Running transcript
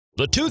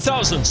The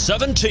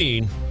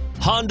 2017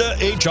 Honda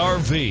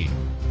HR-V.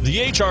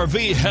 The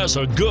HR-V has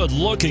a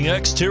good-looking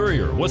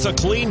exterior with a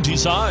clean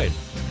design.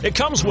 It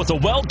comes with a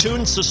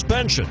well-tuned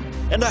suspension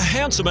and a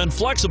handsome and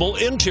flexible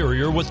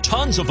interior with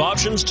tons of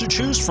options to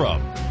choose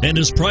from, and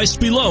is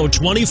priced below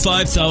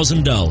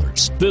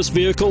 $25,000. This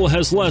vehicle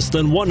has less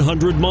than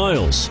 100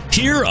 miles.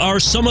 Here are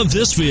some of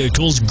this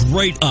vehicle's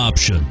great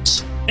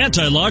options: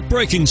 anti-lock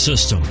braking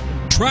system,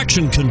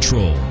 traction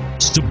control,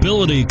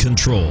 stability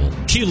control,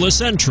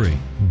 keyless entry,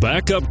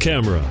 backup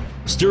camera,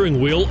 steering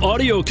wheel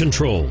audio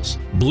controls,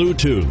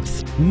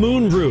 Bluetooth,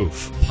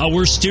 moonroof,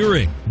 power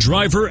steering,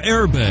 driver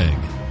airbag.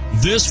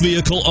 This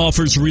vehicle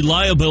offers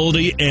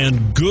reliability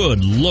and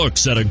good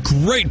looks at a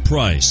great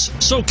price.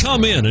 So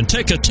come in and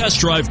take a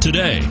test drive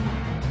today.